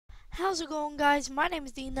How's it going, guys? My name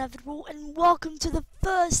is The Inevitable and welcome to the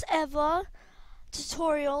first ever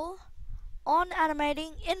tutorial on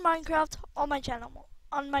animating in Minecraft on my channel.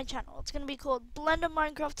 It's going to be called Blender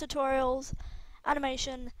Minecraft Tutorials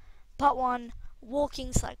Animation Part 1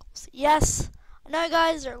 Walking Cycles. Yes, I know,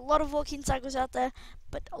 guys, there are a lot of walking cycles out there,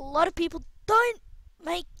 but a lot of people don't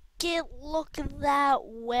make it look that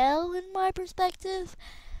well in my perspective.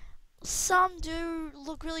 Some do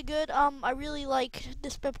look really good. I really like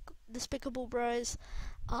Despicable Bros.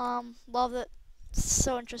 Love it.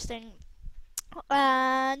 So interesting.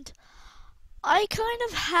 And I kind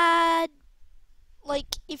of had,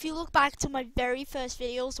 like, if you look back to my very first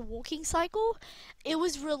videos, the walking cycle, it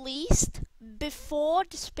was released before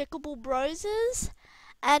Despicable Bros's,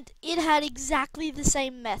 and it had exactly the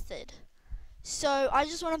same method. So I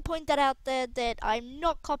just want to point that out there, that I'm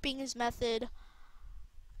not copying his method.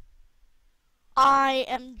 I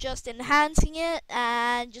am just enhancing it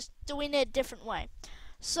and just doing it a different way.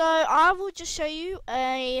 So I will just show you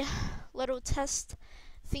a little test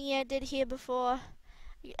thingy I did here before.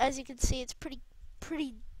 As you can see, it's pretty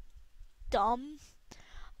dumb.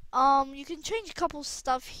 You can change a couple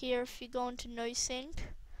stuff here if you go into no sync.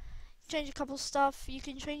 Change a couple stuff. You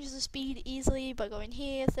can change the speed easily by going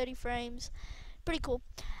here, 30 frames. Pretty cool.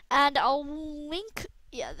 And I'll link.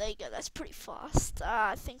 Yeah, there you go. That's pretty fast.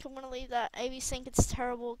 I think I'm gonna leave that AV sync. It's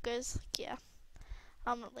terrible because, yeah,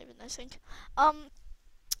 I'm gonna leave it no sync.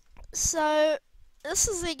 So this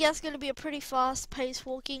is, I guess, gonna be a pretty fast-paced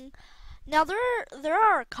walking. Now there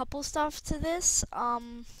are a couple stuff to this.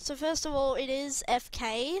 So first of all, it is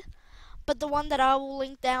FK, but the one that I will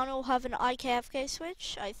link down will have an IK/FK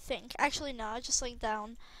switch, I think. Actually, no, I just linked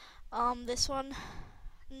down this one.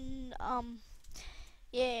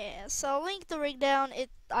 Yeah, so I'll link the rig down.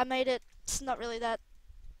 I made it. It's not really that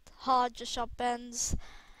hard, just sharp bends.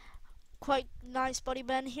 Quite nice body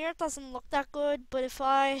bend. Here it doesn't look that good, but if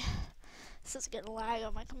I... This is getting lag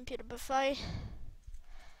on my computer, but if I...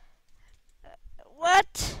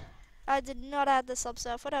 what? I did not add the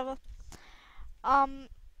subsurf, whatever. I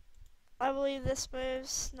believe this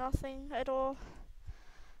moves nothing at all.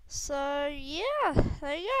 So, yeah,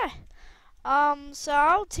 there you go. So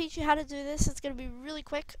I'll teach you how to do this. It's going to be really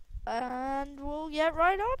quick, and we'll get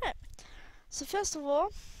right on it. So first of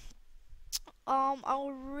all,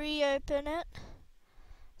 I'll reopen it.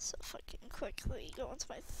 So if I can quickly go into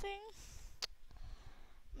my thing,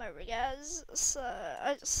 my riggers. So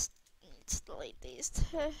I just need to delete these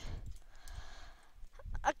two.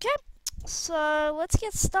 Okay, so let's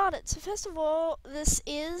get started. So first of all, this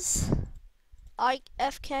is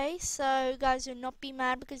FK. So guys, do not be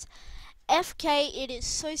mad because FK, it is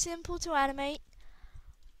so simple to animate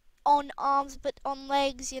on arms, but on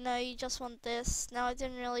legs, you know, you just want this. Now, I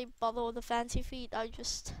didn't really bother with the fancy feet. I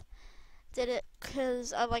just did it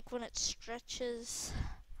because I like when it stretches.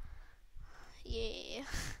 Yeah.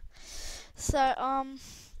 So, I'm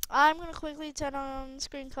gonna quickly turn on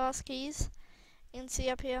screencast keys. You can see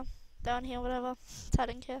up here, down here, whatever. I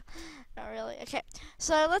don't care. Not really. Okay.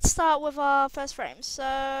 So let's start with our first frame.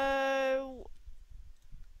 So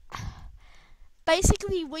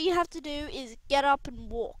basically, what you have to do is get up and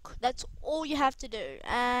walk. That's all you have to do.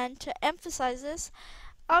 And to emphasize this,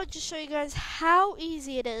 I'll just show you guys how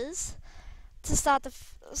easy it is to start the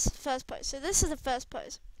first pose. So this is the first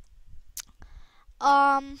pose.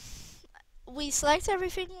 We select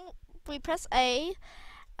everything. We press A.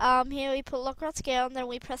 Here we put lock right scale, and then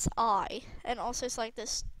we press I, and also select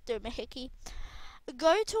this doohickey.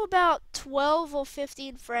 Go to about 12 or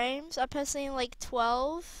 15 frames. I personally like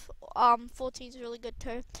 12. 14 is really good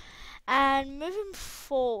too. And moving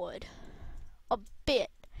forward a bit.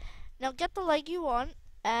 Now get the leg you want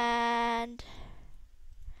and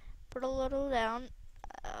put a little down.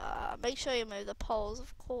 Make sure you move the poles,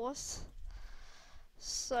 of course.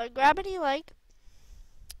 So grab any leg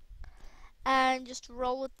and just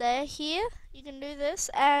roll it there. Here you can do this,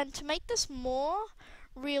 and to make this more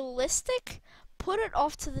realistic, put it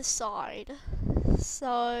off to the side,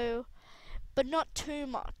 so, but not too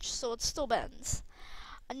much, so it still bends.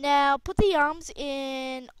 Now put the arms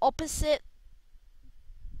in opposite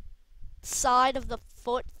side of the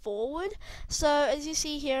foot forward. So as you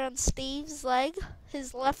see here on Steve's leg,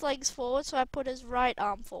 his left leg's forward, so I put his right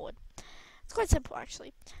arm forward. It's quite simple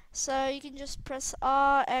actually. So you can just press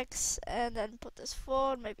R, X, and then put this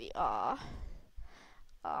forward, maybe R,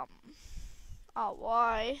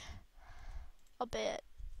 Y a bit,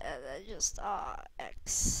 and then just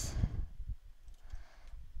X.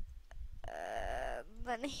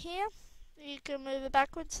 Then here, you can move it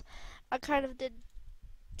backwards. I kind of did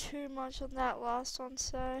too much on that last one,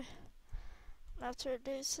 so I'm gonna have to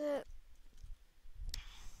reduce it.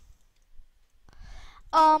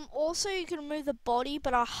 Also you can remove the body,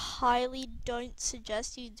 but I highly don't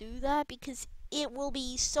suggest you do that because it will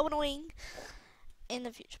be so annoying in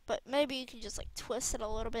the future. But maybe you can just like twist it a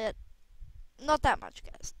little bit. Not that much,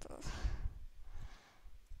 guys.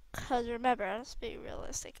 Cause remember, let's be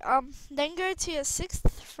realistic. Then go to your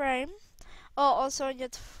 6th frame. Oh, also on your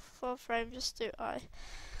 4th frame, just do like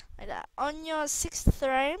that. On your 6th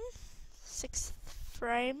frame,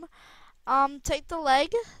 take the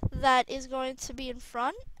leg that is going to be in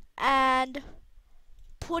front and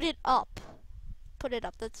put it up. Put it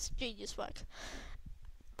up. That's genius work.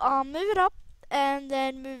 Move it up, and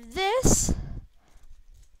then move this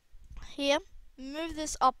here. Move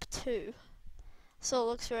this up too, so it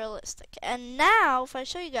looks realistic. And now, if I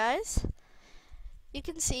show you guys, you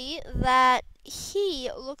can see that he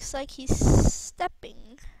looks like he's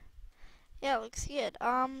stepping. Yeah, it looks good.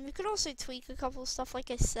 You can also tweak a couple of stuff, like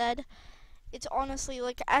I said. It's honestly,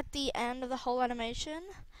 like, at the end of the whole animation,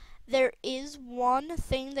 there is one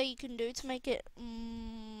thing that you can do to make it,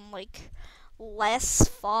 like, less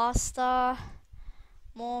faster,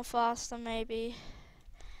 more faster maybe.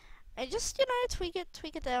 And just, you know, tweak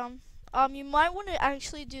it down. You might want to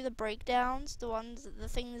actually do the breakdowns, the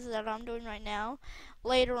things that I'm doing right now,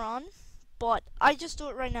 later on. But I just do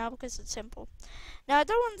it right now because it's simple. Now I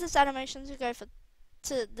don't want this animation to go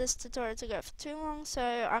this tutorial to go for too long, so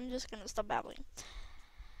I'm just gonna stop babbling.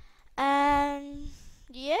 And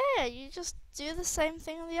yeah, you just do the same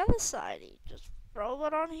thing on the other side. You just roll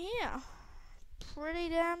it on here. Pretty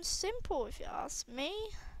damn simple, if you ask me.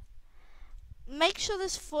 Make sure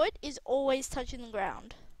this foot is always touching the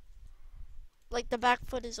ground. Like the back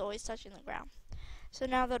foot is always touching the ground. So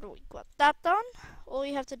now that we got that done, all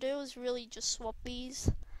you have to do is really just swap these.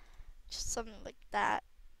 Just something like that.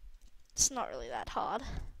 It's not really that hard,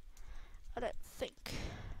 I don't think.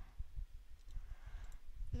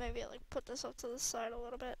 Maybe like put this up to the side a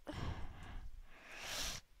little bit.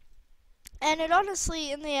 And it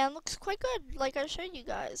honestly, in the end, looks quite good, like I showed you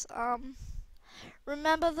guys.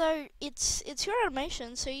 Remember though, it's your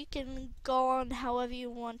animation, so you can go on however you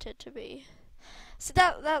want it to be. So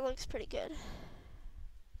that looks pretty good.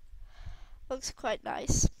 Looks quite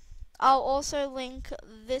nice. I'll also link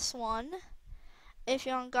this one, if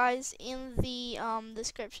you want, guys, in the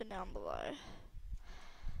description down below.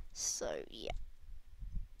 So yeah.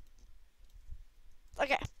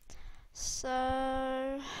 Okay.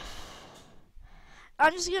 So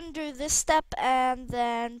I'm just gonna do this step and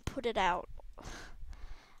then put it out.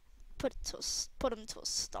 Put them to a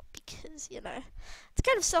stop, because, you know, it's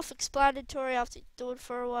kind of self-explanatory after you do it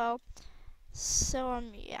for a while. So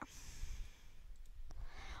yeah.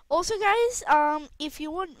 Also, guys, if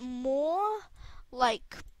you want more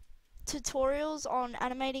like tutorials on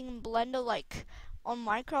animating in Blender, like on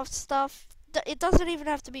Minecraft stuff, it doesn't even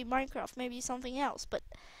have to be Minecraft. Maybe something else, but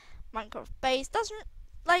Minecraft based doesn't.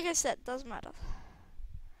 Like I said, doesn't matter.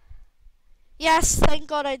 Yes, thank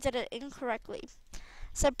God I did it incorrectly.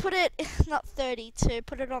 So put it, not 32,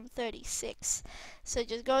 put it on 36. So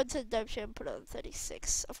just go into the Dopeshare and put it on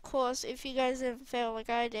 36. Of course, if you guys didn't fail like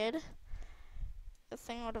I did, the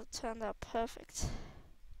thing would have turned out perfect.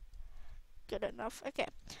 Good enough. Okay.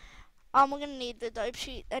 We're gonna need the dope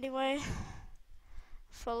sheet anyway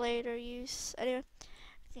for later use. Anyway,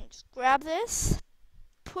 you can just grab this,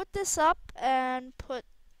 put this up, and put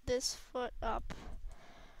this foot up.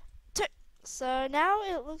 So now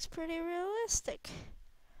it looks pretty realistic.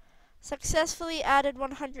 Successfully added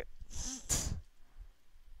 100.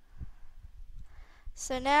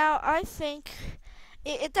 So now I think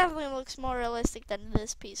it definitely looks more realistic than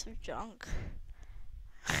this piece of junk.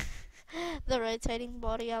 The rotating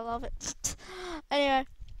body, I love it. Anyway,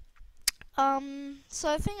 so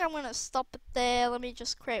I think I'm gonna stop it there. Let me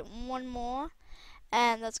just create one more,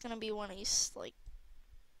 and that's gonna be one of these, like,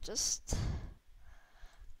 just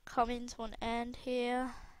coming to an end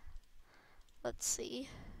here. Let's see.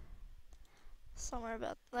 Somewhere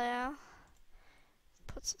about there.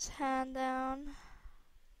 Puts his hand down.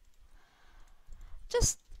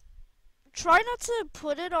 Just try not to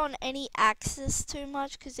put it on any axis too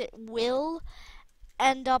much, because it will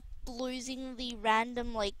end up losing the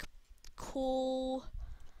random, like, cool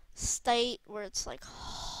state where it's like,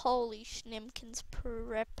 holy schnimpkins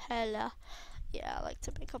propeller. Yeah, I like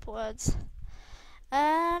to make up words.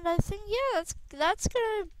 And I think, yeah, that's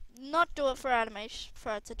gonna not do it for animation,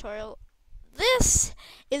 for a tutorial. This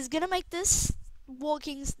is gonna make this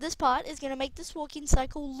part is gonna make this walking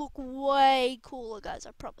cycle look way cooler, guys.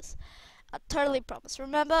 I promise. I totally promise.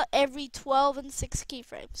 Remember, every 12 and 6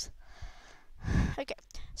 keyframes. Okay,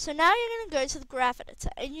 so now you're gonna go to the graph editor,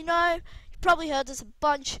 and you know, you probably heard this a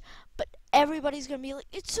bunch, but everybody's gonna be like,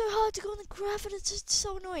 it's so hard to go on the graph and it's just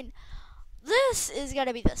so annoying. This is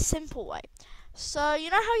gonna be the simple way. So you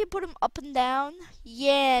know how you put them up and down?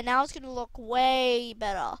 Yeah, now it's gonna look way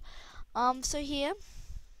better. So here,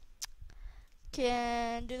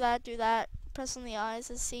 can do that, press on the eyes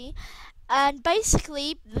and see. And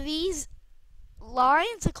basically, these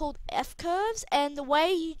lines are called F-curves, and the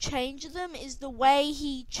way you change them is the way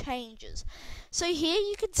he changes. So here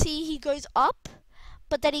you can see he goes up,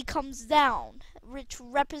 but then he comes down, which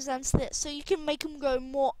represents this. So you can make him go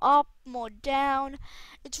more up, more down.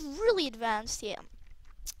 It's really advanced here.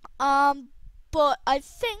 But I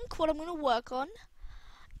think what I'm going to work on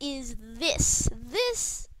is this.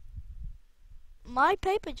 My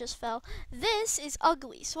paper just fell. This is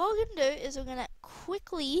ugly. So what we're going to do is we're going to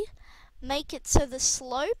quickly make it so the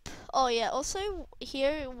slope, oh yeah, also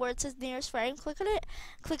here where it says nearest frame, click on it,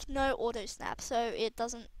 click no auto snap so it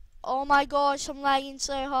doesn't, oh my gosh, I'm lagging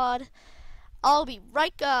so hard. I'll be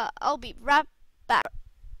right back.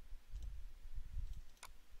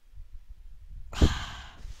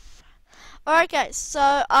 Alright guys,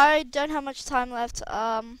 so I don't have much time left,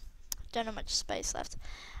 don't have much space left.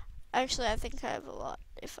 Actually, I think I have a lot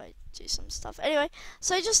if I do some stuff. Anyway,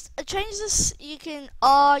 so just change this. You can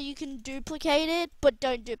duplicate it, but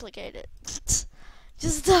don't duplicate it.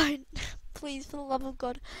 Just don't. Please, for the love of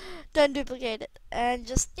God, don't duplicate it. And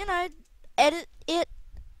just, you know, edit it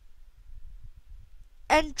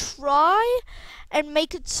and try and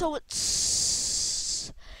make it so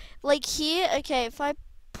it's like here. Okay, if I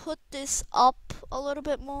put this up a little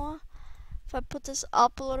bit more. If I put this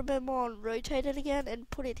up a little bit more and rotate it again and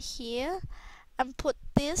put it here and put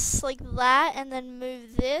this like that and then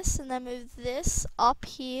move this and then move this up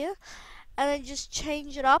here and then just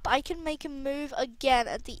change it up, I can make him move again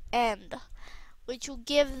at the end, which will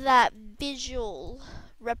give that visual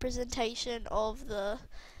representation of the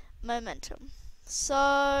momentum.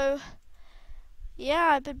 So yeah,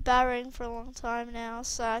 I've been barring for a long time now,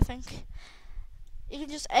 so I think you can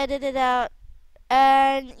just edit it out.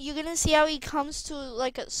 And you're gonna see how he comes to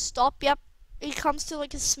like a stop. Yep, he comes to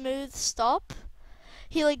like a smooth stop.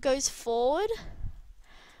 He like goes forward,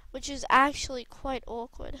 which is actually quite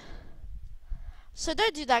awkward. So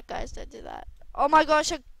don't do that, guys. Don't do that. Oh my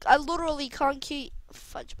gosh, I literally can't keep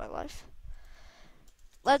fudge my life.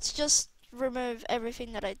 Let's just remove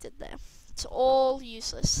everything that I did there. It's all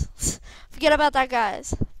useless. Forget about that,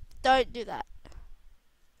 guys. Don't do that.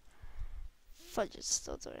 Fudge is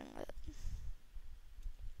still doing it.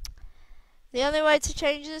 The only way to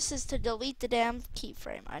change this is to delete the damn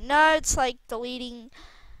keyframe. I know it's like deleting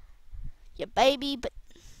your baby, but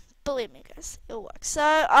believe me guys, it'll work. So,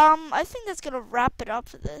 I think that's gonna wrap it up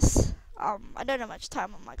for this. I don't have much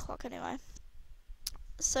time on my clock anyway.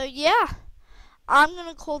 So yeah, I'm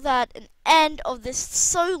gonna call that an end of this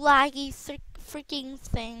so laggy freaking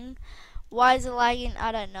thing. Why is it lagging?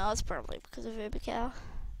 I don't know. It's probably because of Ubercow.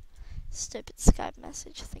 Stupid Skype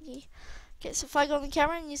message thingy. Okay, so if I go on the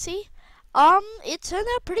camera and you see, it turned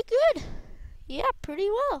out pretty good. Yeah, pretty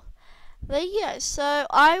well. There you go. So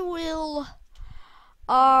I will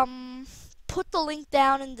put the link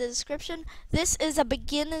down in the description. This is a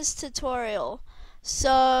beginner's tutorial,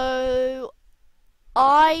 so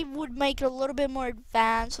I would make it a little bit more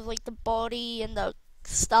advanced with like the body and the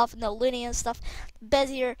stuff and the linear stuff,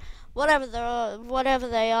 Bezier, whatever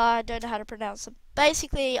they are. I don't know how to pronounce them.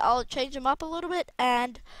 Basically, I'll change them up a little bit,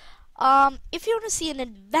 and if you want to see an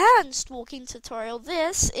advanced walking tutorial,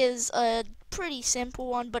 this is a pretty simple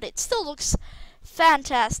one, but it still looks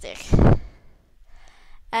fantastic.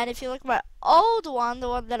 And if you look at my old one, the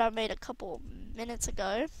one that I made a couple minutes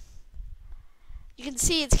ago, you can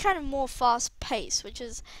see it's kind of more fast paced,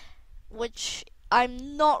 which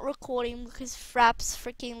I'm not recording because Fraps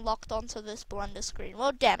freaking locked onto this Blender screen.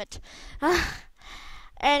 Well, damn it.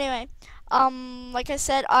 Anyway, like I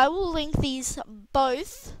said, I will link these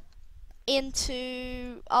both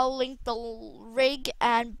I'll link the rig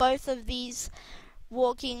and both of these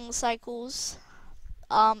walking cycles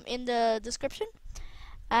in the description.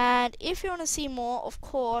 And if you want to see more, of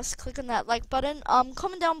course, click on that like button.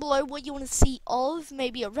 Comment down below what you want to see of,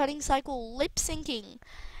 maybe a running cycle, lip syncing.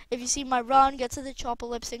 If you see my run, get to the chopper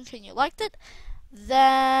lip sync and you liked it,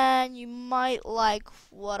 then you might like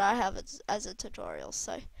what I have as a tutorial.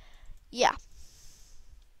 So yeah.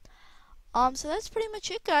 So that's pretty much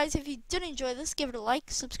it, guys. If you did enjoy this, give it a like,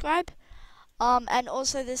 subscribe. And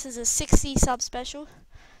also this is a 60 sub special.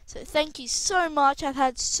 So thank you so much. I've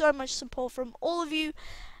had so much support from all of you,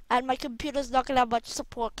 and my computer's not gonna have much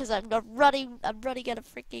support because I'm running out of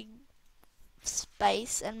freaking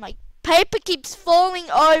space, and my paper keeps falling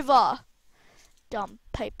over. Dumb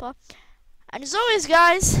paper. And as always,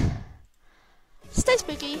 guys, stay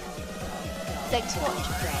spooky. Thanks for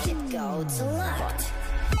watching. Credit go to locked.